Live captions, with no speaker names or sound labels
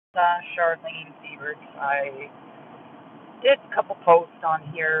Charlene Sievert. I did a couple posts on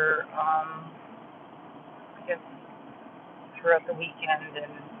here, I guess throughout the weekend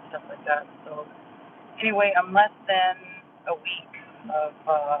and stuff like that. So anyway, I'm less than a week of,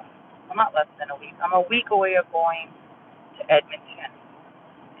 well, not less than a week. I'm a week away of going to Edmonton,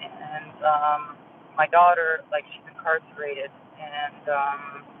 and my daughter, like, she's incarcerated, and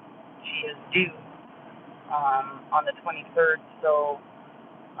she is due on the 23rd. So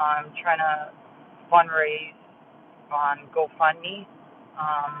I'm trying to fundraise on GoFundMe.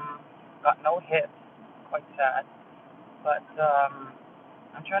 Um, got no hits, quite sad. But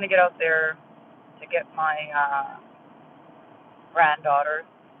I'm trying to get out there to get my granddaughter,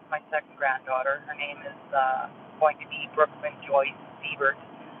 my second granddaughter. Her name is going to be Brooklyn Joyce Siebert.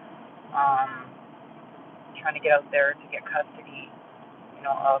 Um, trying to get out there to get custody,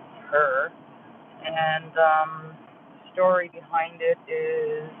 of her. And the story behind it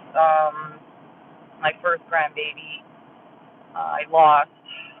is my first grandbaby I lost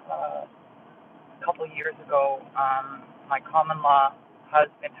a couple of years ago. My common law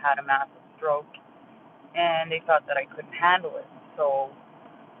husband had a massive stroke, and they thought that I couldn't handle it. So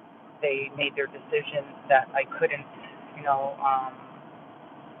they made their decision that I couldn't, you know, um,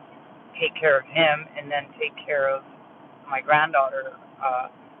 take care of him and then take care of my granddaughter.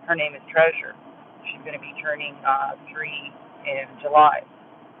 Her name is Treasure. She's going to be turning 3 in July.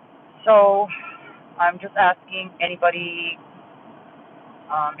 So I'm just asking anybody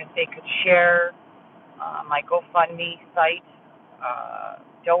if they could share my GoFundMe site,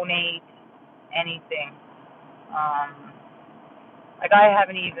 donate anything. Um, like, I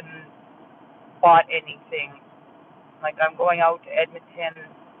haven't even bought anything. Like, I'm going out to Edmonton,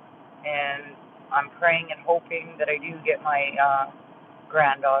 and I'm praying and hoping that I do get my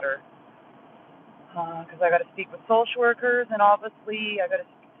granddaughter. Because I got to speak with social workers, and obviously I got to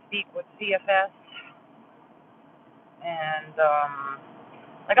speak with CFS, and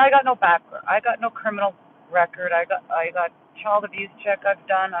like, I got no background, I got no criminal record. I got child abuse check I've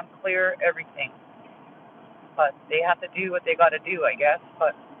done. I'm clear, everything. But they have to do what they got to do, I guess.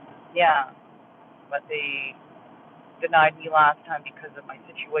 But yeah, but they denied me last time because of my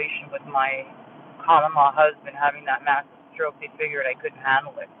situation with my common law husband having that massive stroke. They figured I couldn't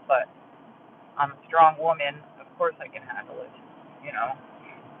handle it, but I'm a strong woman. Of course I can handle it, you know.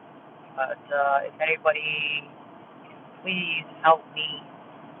 But if anybody can please help me,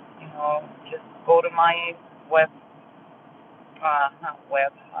 just go to my web, not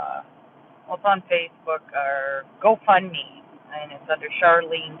web, well, it's on Facebook or GoFundMe, and it's under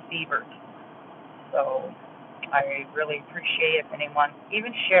Charlene Sievert. So I really appreciate if anyone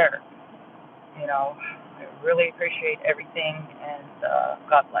even share. I really appreciate everything, and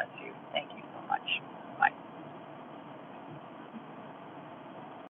God bless you. Thank you so much.